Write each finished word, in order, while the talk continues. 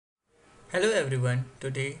Hello everyone.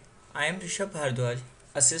 Today I am Rishabh Bhardwaj,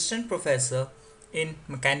 Assistant Professor in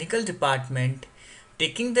Mechanical Department,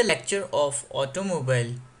 taking the lecture of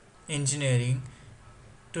Automobile Engineering.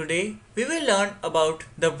 Today we will learn about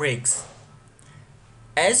the brakes.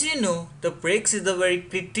 As you know, the brakes is a very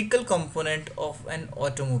critical component of an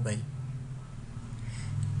automobile.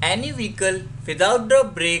 Any vehicle without the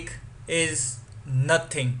brake is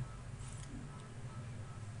nothing.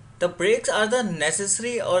 The brakes are the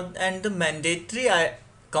necessary and the mandatory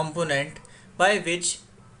component by which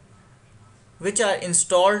are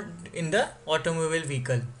installed in the automobile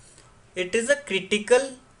vehicle. It is a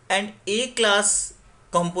critical and A class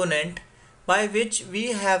component by which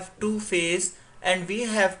we have to face and we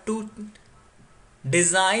have to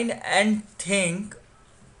design and think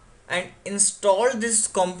and install this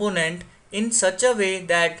component in such a way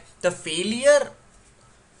that the failure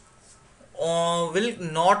will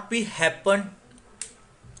not be happen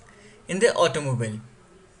in the automobile.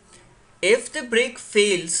 If the brake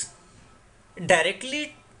fails,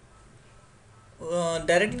 directly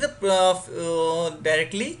directly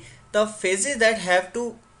the phases that have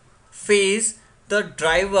to face the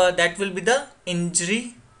driver, that will be the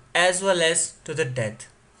injury as well as to the death.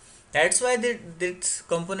 That's why this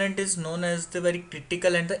component is known as the very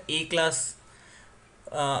critical and the A class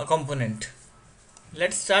component.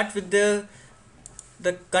 Let's start with the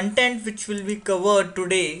content which will be covered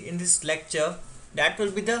today in this lecture. That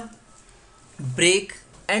will be the brake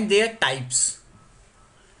and their types.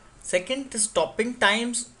 Second, the stopping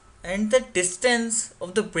times and the distance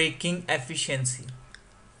of the braking efficiency.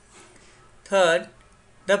 Third,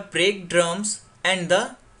 the brake drums and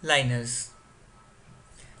the liners.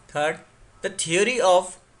 Third, the theory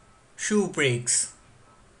of shoe brakes.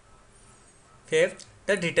 Fifth,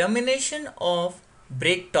 the determination of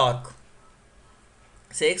brake torque.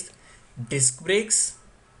 Sixth, disc brakes.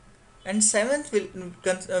 And seventh, we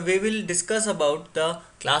will discuss about the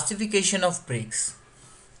classification of brakes,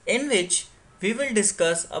 in which we will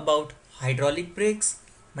discuss about hydraulic brakes,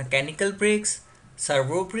 mechanical brakes,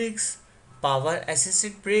 servo brakes, power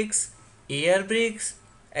assisted brakes, air brakes,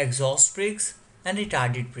 exhaust brakes, and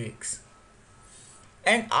retarded brakes.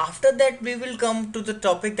 And after that we will come to the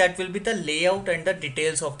topic that will be the layout and the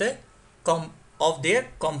details of their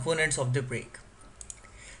components of the brake.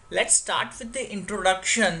 Let's start with the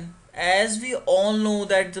introduction. As we all know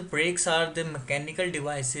that the brakes are the mechanical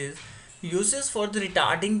devices uses for the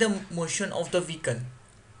retarding the motion of the vehicle.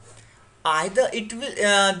 Either it will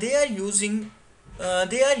they are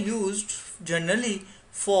used generally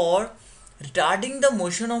for retarding the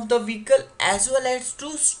motion of the vehicle as well as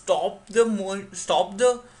to stop the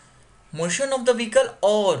motion of the vehicle,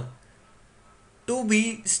 or to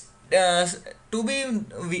be uh,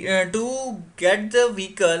 to get the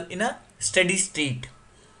vehicle in a steady state.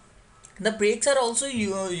 The brakes are also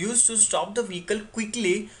used to stop the vehicle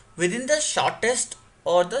quickly within the shortest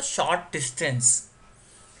or the short distance.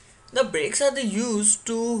 The brakes are used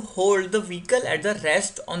to hold the vehicle at the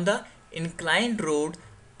rest on the inclined road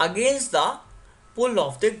against the pull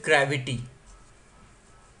of the gravity.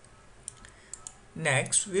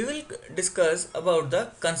 Next, we will discuss about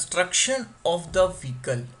the construction of the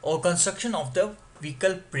vehicle or construction of the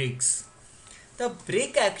vehicle brakes. The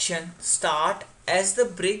brake action start as the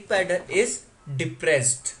brake pedal is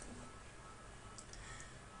depressed.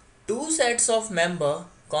 Two sets of member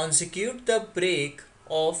constitute the brake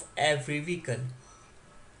of every vehicle.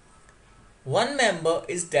 One member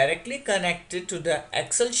is directly connected to the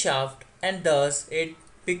axle shaft and thus it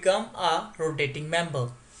become a rotating member.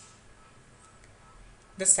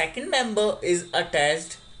 The second member is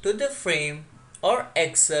attached to the frame or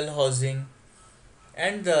axle housing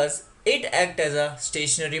and thus it acts as a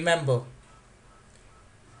stationary member.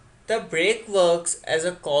 The brake works as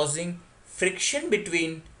a causing friction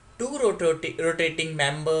between two rotating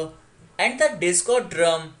member and the disc or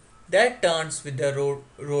drum that turns with the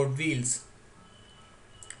road wheels.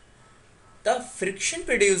 The friction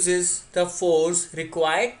produces the force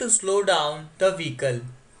required to slow down the vehicle.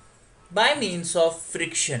 By means of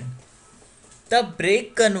friction, the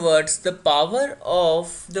brake converts the power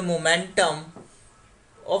of the momentum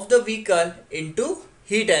of the vehicle into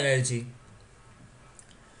heat energy.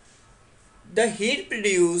 The heat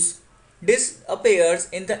produced disappears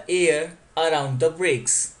in the air around the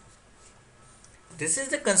brakes. This is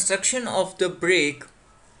the construction of the brake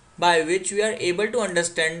by which we are able to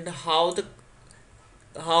understand how the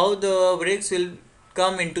brakes will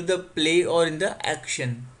come into the play or in the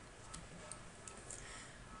action.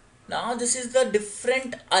 Now this is the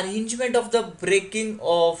different arrangement of the braking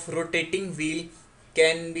of rotating wheel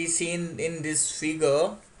can be seen in this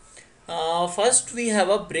figure. First we have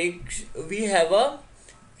a we have a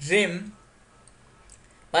rim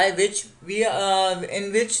by which we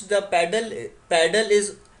in which the pedal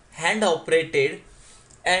is hand operated,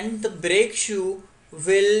 and the brake shoe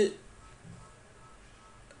will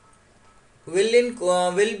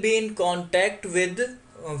be in contact with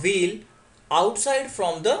wheel outside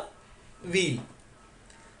from the wheel.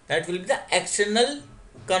 That will be the external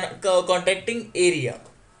contacting area.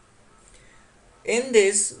 In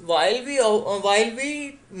this, while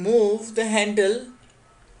we move the handle,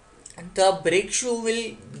 the brake shoe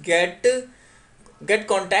will get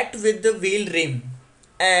contact with the wheel rim,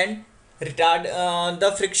 and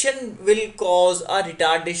the friction will cause a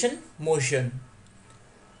retardation motion.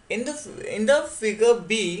 In the figure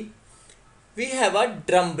B, we have a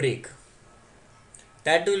drum brake.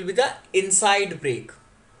 That will be the inside brake,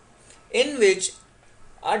 in which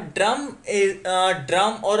a drum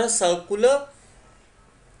or a circular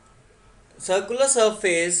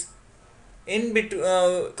surface in between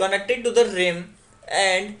connected to the rim,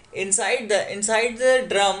 and inside the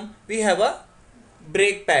drum we have a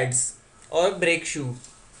brake pads or brake shoe,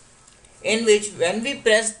 in which when we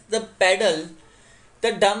press the pedal,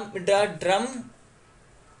 the drum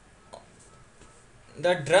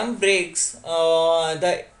brakes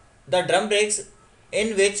the drum brakes,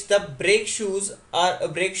 in which the brake shoes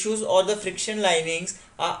or the friction linings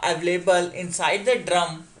are available inside the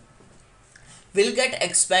drum, will get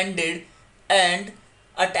expanded and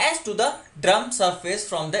attached to the drum surface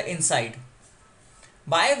from the inside,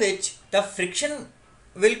 by which the friction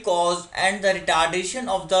will cause and the retardation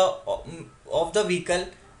of the vehicle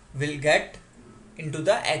will get into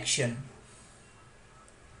the action.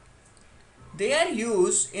 They are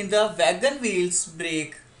used in the wagon wheels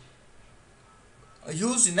brake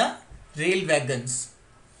used in a rail wagons.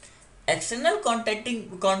 External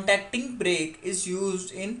contacting brake is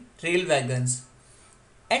used in rail wagons,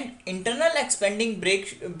 and internal expanding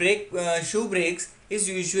shoe brakes is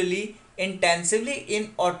usually intensively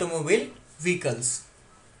in automobile vehicles.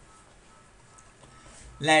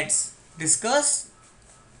 Let's discuss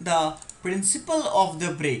the principle of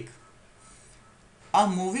the brake. A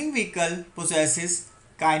moving vehicle possesses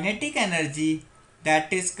kinetic energy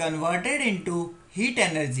that is converted into heat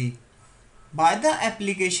energy by the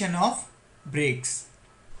application of brakes.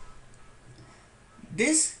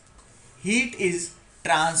 This heat is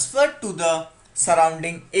transferred to the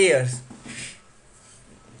surrounding air.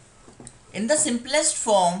 In the simplest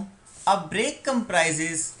form, a brake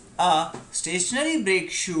comprises a stationary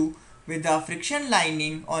brake shoe with a friction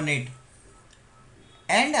lining on it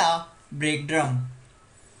and a brake drum.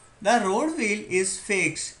 The road wheel is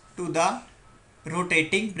fixed to the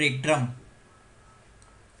rotating brake drum.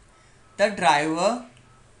 The driver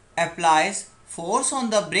applies force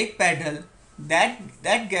on the brake pedal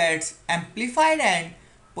that gets amplified and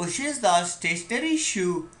pushes the stationary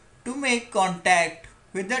shoe to make contact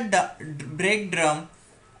with the brake drum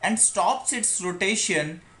and stops its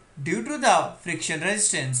rotation due to the friction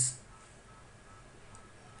resistance.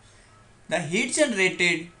 The heat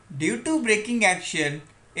generated due to braking action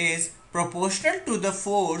is proportional to the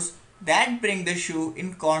force that brings the shoe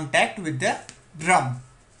in contact with the drum.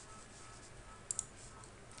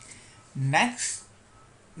 Next,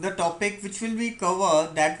 the topic which will be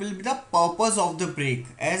covered, that will be the purpose of the brake.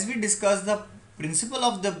 As we discussed the principle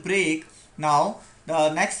of the brake, now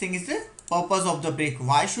the next thing is the purpose of the brake.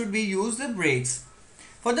 Why should we use the brakes?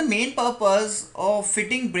 For the main purpose of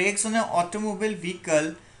fitting brakes on an automobile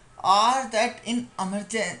vehicle are that in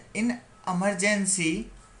emergency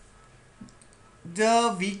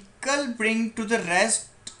the vehicle bring to the rest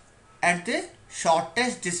at the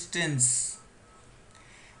shortest distance,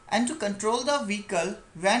 and to control the vehicle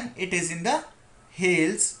when it is in the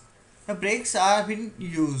hills, the brakes are being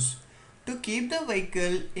used to keep the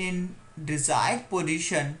vehicle in desired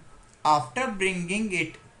position after bringing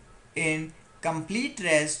it in complete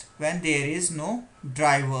rest when there is no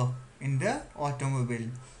driver in the automobile.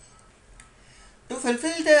 To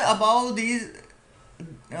fulfill the above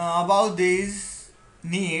these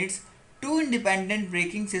needs, two independent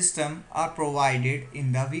braking systems are provided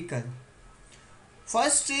in the vehicle.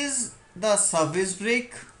 First is the service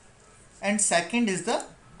brake and second is the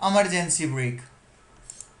emergency brake.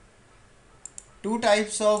 Two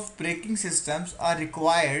types of braking systems are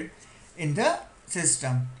required in the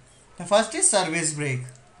system. The first is service brake.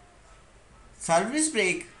 Service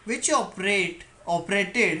brake, which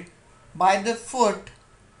operated by the foot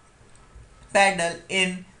pedal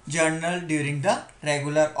in journal during the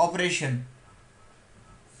regular operation.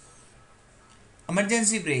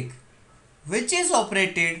 Emergency brake, which is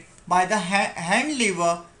operated by the hand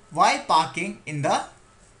lever while parking in the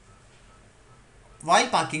while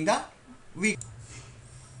parking the vehicle.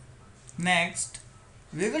 Next,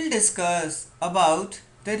 we will discuss about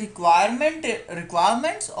the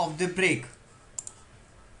requirements of the brake.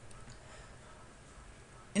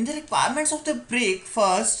 In the requirements of the brake,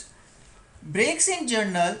 first, brakes in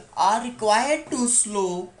general are required to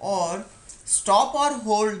slow or stop or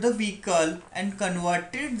hold the vehicle and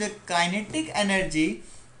converted the kinetic energy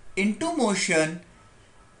into motion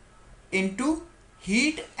into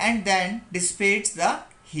heat and then dissipates the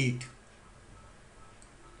heat.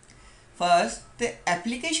 First, the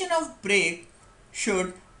application of brake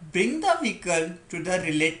should bring the vehicle to the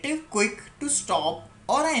relative quick to stop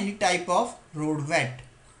or any type of road wet,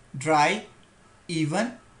 dry,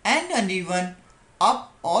 even and uneven,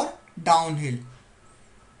 up or downhill.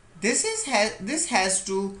 This has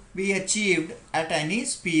to be achieved at any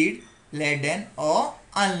speed, laden or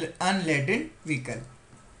unladen vehicle.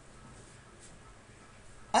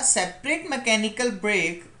 A separate mechanical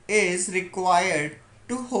brake is required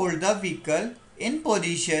to hold the vehicle in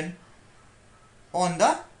position on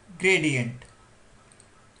the gradient.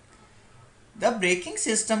 The braking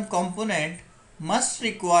system component must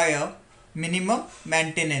require minimum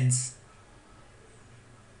maintenance.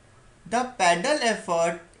 The pedal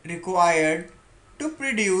effort required to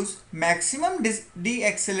produce maximum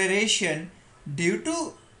deceleration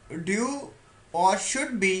due or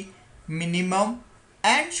should be minimum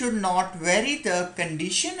and should not vary the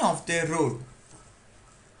condition of the road.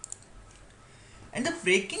 And the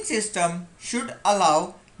braking system should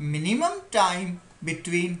allow minimum time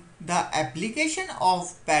between the application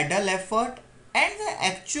of pedal effort and the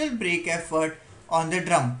actual brake effort on the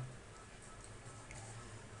drum.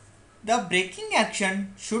 The braking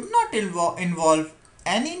action should not involve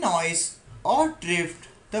any noise or drift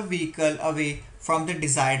the vehicle away from the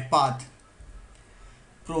desired path.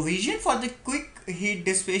 Provision for the quick heat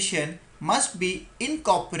dissipation must be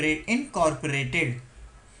incorporated.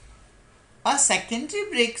 A secondary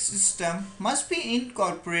brake system must be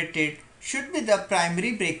incorporated should be the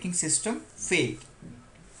primary braking system fail.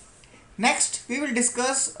 Next, we will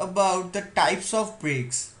discuss about the types of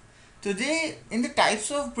brakes. Today, in the types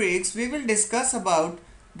of brakes, we will discuss about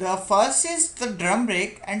the first is the drum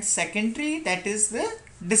brake and secondary, that is the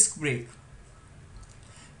disc brake.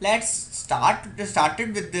 Let's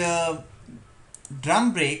started with the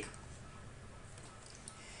drum brake.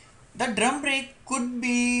 The drum brake could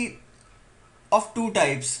be of two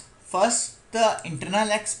types. First, the internal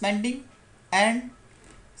expanding and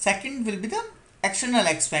second will be the external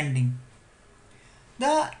expanding.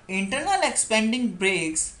 The internal expanding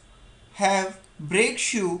brakes have brake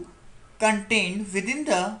shoe contained within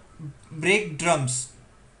the brake drums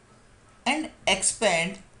and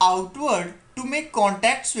expand outward to make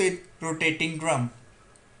contacts with rotating drum.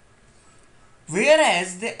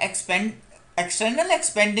 Whereas the external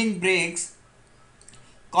expanding brakes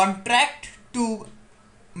contract to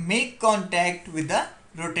make contact with the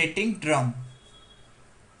rotating drum.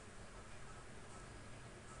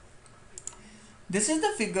 This is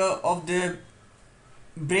the figure of the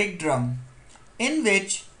brake drum, in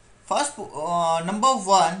which first number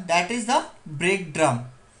 1, that is the brake drum.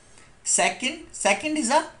 Second is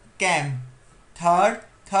a cam.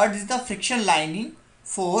 Third is the friction lining.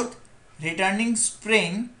 Fourth, returning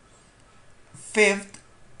spring. Fifth,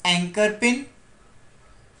 anchor pin.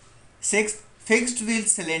 Sixth, fixed wheel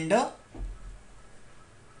cylinder.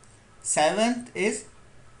 Seventh is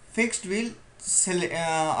fixed wheel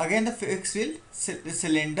again the fixed wheel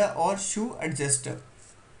cylinder or shoe adjuster.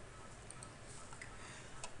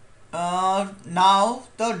 Now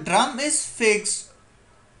the drum is fixed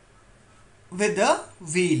with the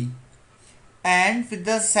wheel, and with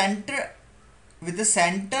the center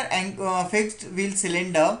fixed wheel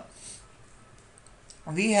cylinder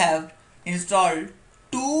we have installed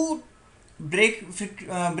two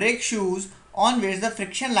brake shoes on which the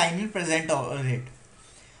friction line will present over it.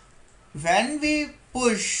 When we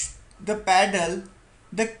push the pedal,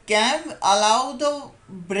 the cam allow the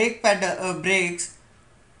brakes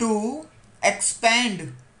to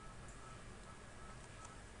expand,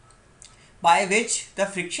 by which the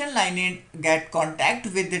friction line get contact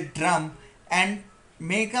with the drum and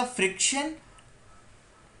make a friction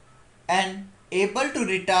and able to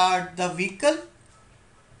retard the vehicle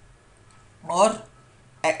or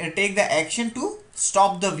take the action to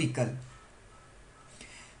stop the vehicle.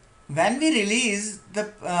 When we release the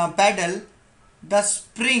pedal, the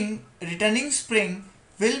returning spring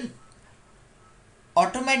will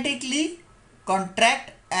automatically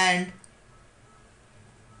contract and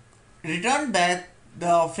return back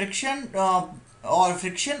the friction or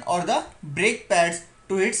the brake pads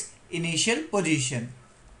to its initial position.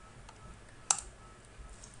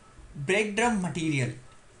 brake drum material.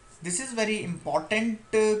 This is very important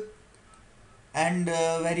and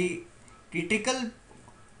very critical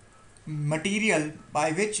material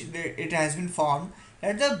by which it has been formed,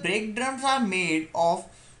 that the brake drums are made of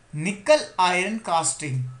nickel iron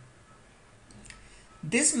casting.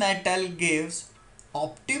 This metal gives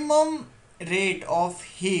optimum rate of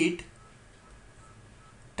heat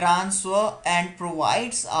transfer and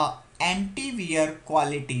provides anti-wear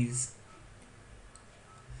qualities.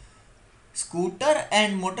 Scooter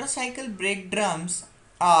and motorcycle brake drums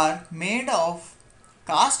are made of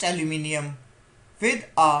cast aluminium with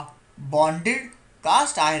a bonded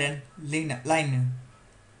cast iron lining.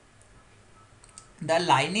 The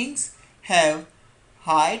linings have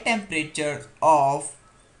high temperature of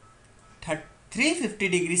 350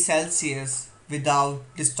 degrees Celsius without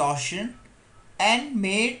distortion and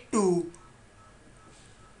made to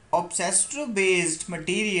obsessive based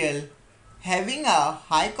material having a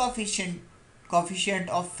high coefficient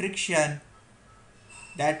of friction,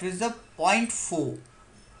 that is the zero point 0.4.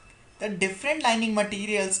 The different lining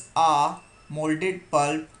materials are molded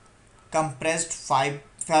pulp, compressed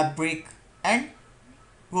fabric and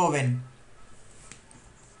woven.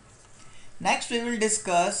 Next we will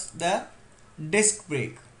discuss the disc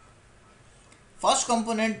brake. First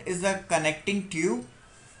component is the connecting tube,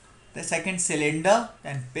 the second cylinder,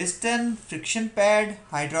 then piston, friction pad,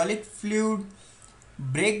 hydraulic fluid,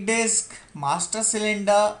 brake disc, master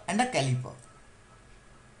cylinder and a caliper.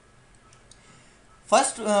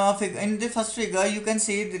 First in the first figure you can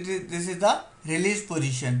see that this is the release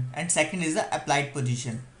position and second is the applied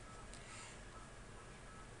position.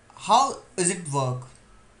 How does it work?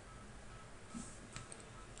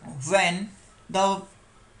 When the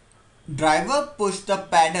driver push the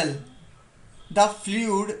pedal, the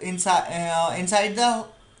fluid inside the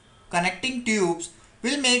connecting tubes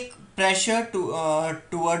will make pressure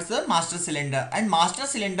towards the master cylinder, and master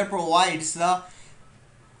cylinder provides the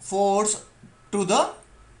force to the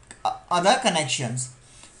other connections,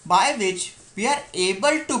 by which we are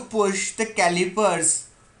able to push the calipers,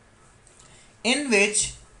 in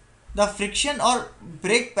which the friction or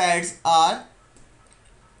brake pads are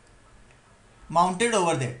mounted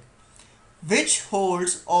over there, which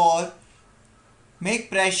holds or make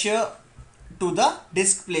pressure to the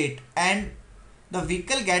disc plate, and the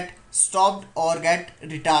vehicle get stopped or get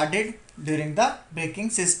retarded during the braking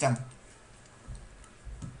system.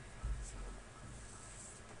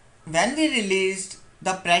 When we released,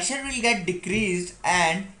 the pressure will get decreased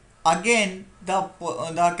and again the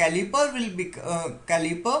caliper will be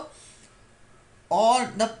caliper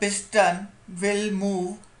or the piston will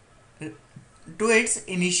move to its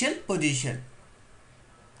initial position.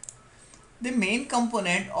 The main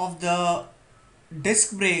component of the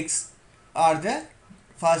disc brakes are the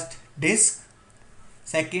first disc,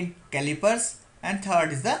 second calipers and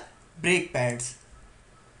third is the brake pads.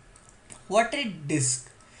 What is disc?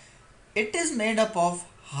 It is made up of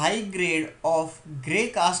high grade of grey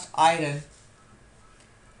cast iron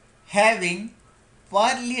having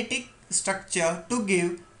paralitic structure to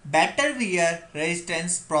give better wear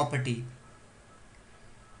resistance property.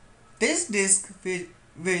 This disc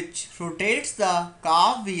which rotates the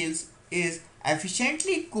car wheels is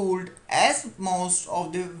efficiently cooled as most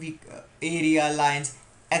of the area lines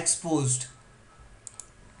exposed.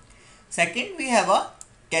 Second, we have a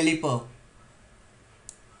caliper.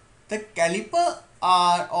 The caliper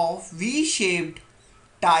are of V-shaped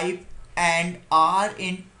type and are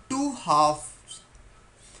in two halves.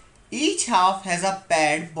 Each half has a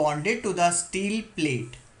pad bonded to the steel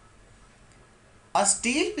plate, a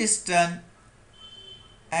steel piston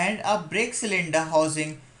and a brake cylinder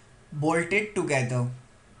housing bolted together.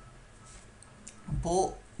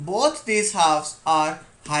 Both these halves are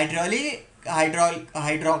hydraulically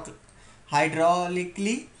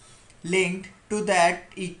linked to that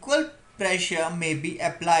equal pressure may be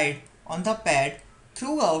applied on the pad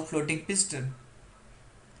throughout floating piston.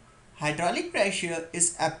 Hydraulic pressure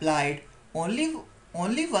is applied only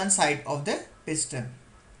one side of the piston.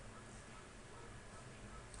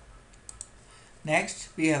 Next,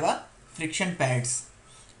 we have a friction pads.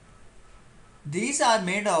 These are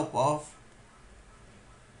made up of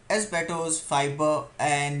asbestos fiber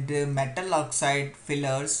and metal oxide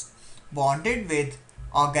fillers bonded with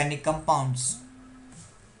organic compounds.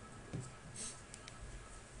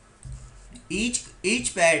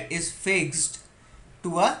 Each pad is fixed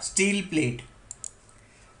to a steel plate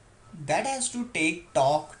that has to take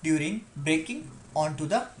torque during braking onto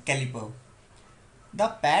the caliper. The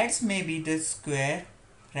pads may be the square,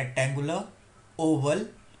 rectangular, oval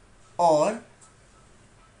or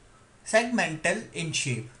segmental in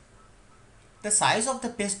shape. The size of the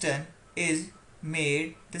piston is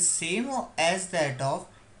made the same as that of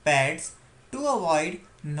pads to avoid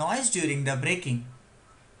noise during the braking.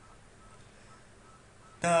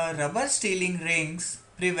 The rubber sealing rings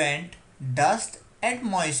prevent dust and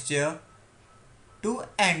moisture to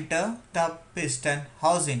enter the piston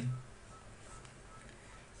housing.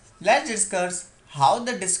 Let's discuss how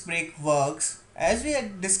the disc brake works. As we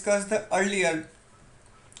had discussed the earlier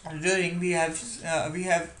during we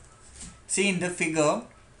have seen the figure.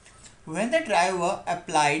 When the driver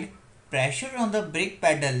applied pressure on the brake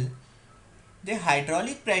pedal, the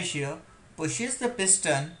hydraulic pressure pushes the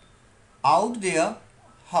piston out their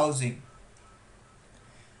housing.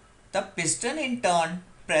 The piston in turn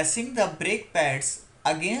pressing the brake pads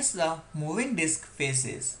against the moving disc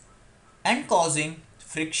faces and causing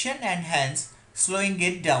friction and hence slowing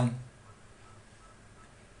it down.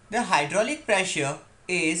 The hydraulic pressure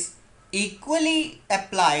is equally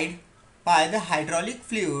applied by the hydraulic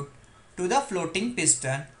fluid to the floating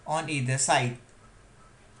piston on either side.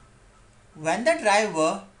 When the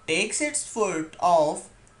driver takes its foot off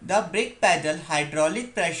the brake pedal,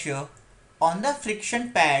 hydraulic pressure on the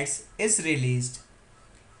friction pads is released.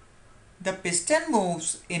 The piston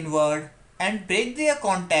moves inward and break their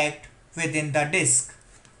contact within the disc.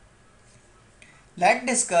 Let's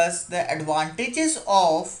discuss the advantages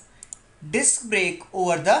of disc brake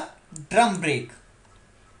over the drum brake.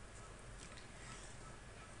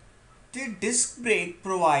 The disc brake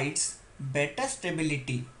provides better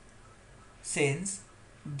stability since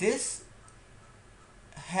this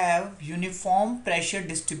have uniform pressure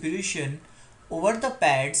distribution over the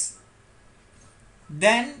pads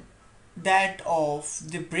than that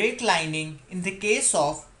of the brake lining in the case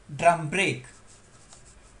of drum brake.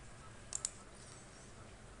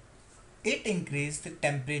 It increases the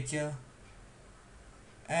temperature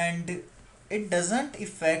and it doesn't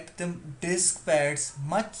affect the disc pads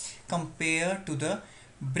much compared to the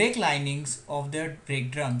brake linings of the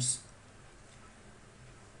brake drums.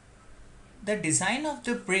 The design of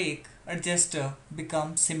the brake adjuster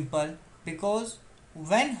becomes simple because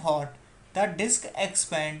when hot, the disc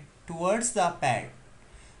expands towards the pad,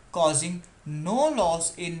 causing no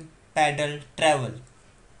loss in pedal travel.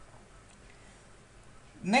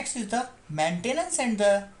 Next is the maintenance and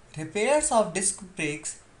the repairs of disc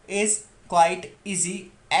brakes is quite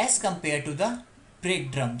easy as compared to the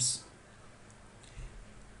brake drums.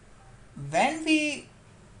 When we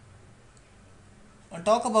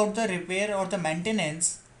talk about the repair or the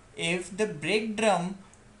maintenance, if the brake drum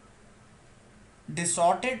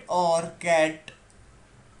distorted or get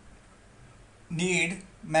need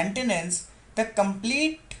maintenance, the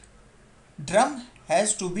complete drum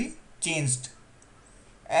has to be changed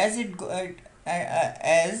as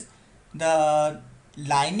the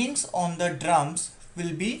linings on the drums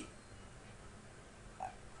will be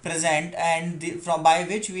present and from by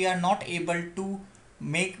which we are not able to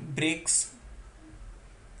make brakes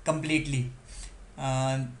completely.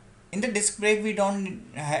 In the disc brake we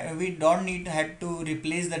don't need had to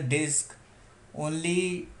replace the disc,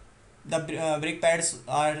 only the brake pads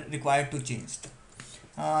are required to change.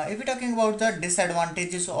 If we're talking about the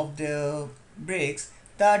disadvantages of the brakes,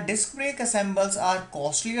 the disc brake assembles are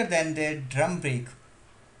costlier than the drum brake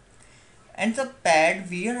and the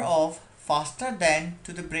pad wear off faster than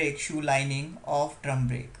to the brake shoe lining of drum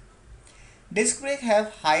brake. Disc brake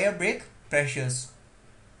have higher brake pressures.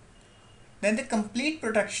 Then the complete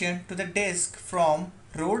protection to the disc from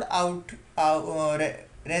road out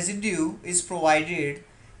residue is provided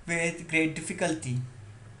with great difficulty.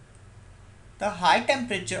 The high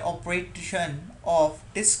temperature operation of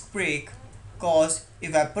disc brake cause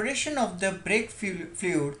evaporation of the brake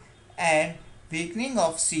fluid and weakening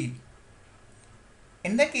of seal.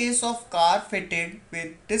 In the case of car fitted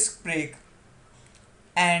with disc brake,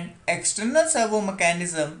 an external servo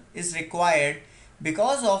mechanism is required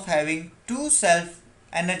because of having two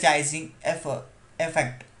self-energizing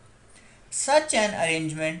effect. Such an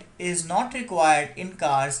arrangement is not required in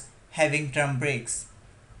cars having drum brakes.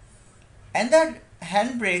 And the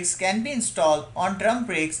hand brakes can be installed on drum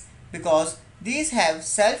brakes because these have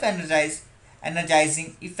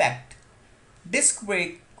self-energizing effect. Disc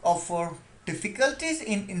brake offer difficulties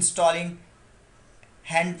in installing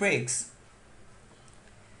hand brakes.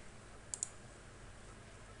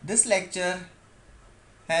 This lecture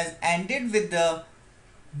has ended with the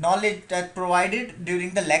knowledge that provided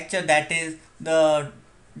during the lecture, that is the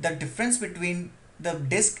difference between the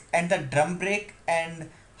disc and the drum brake and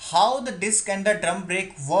how the disc and the drum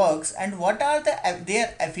brake works and what are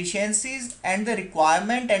their efficiencies and the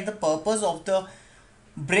requirement and the purpose of the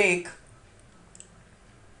brake.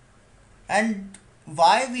 And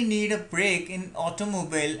why we need a brake in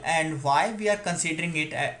automobile and why we are considering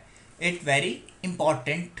it very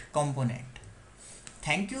important component.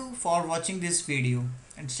 Thank you for watching this video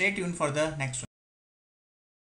and stay tuned for the next one.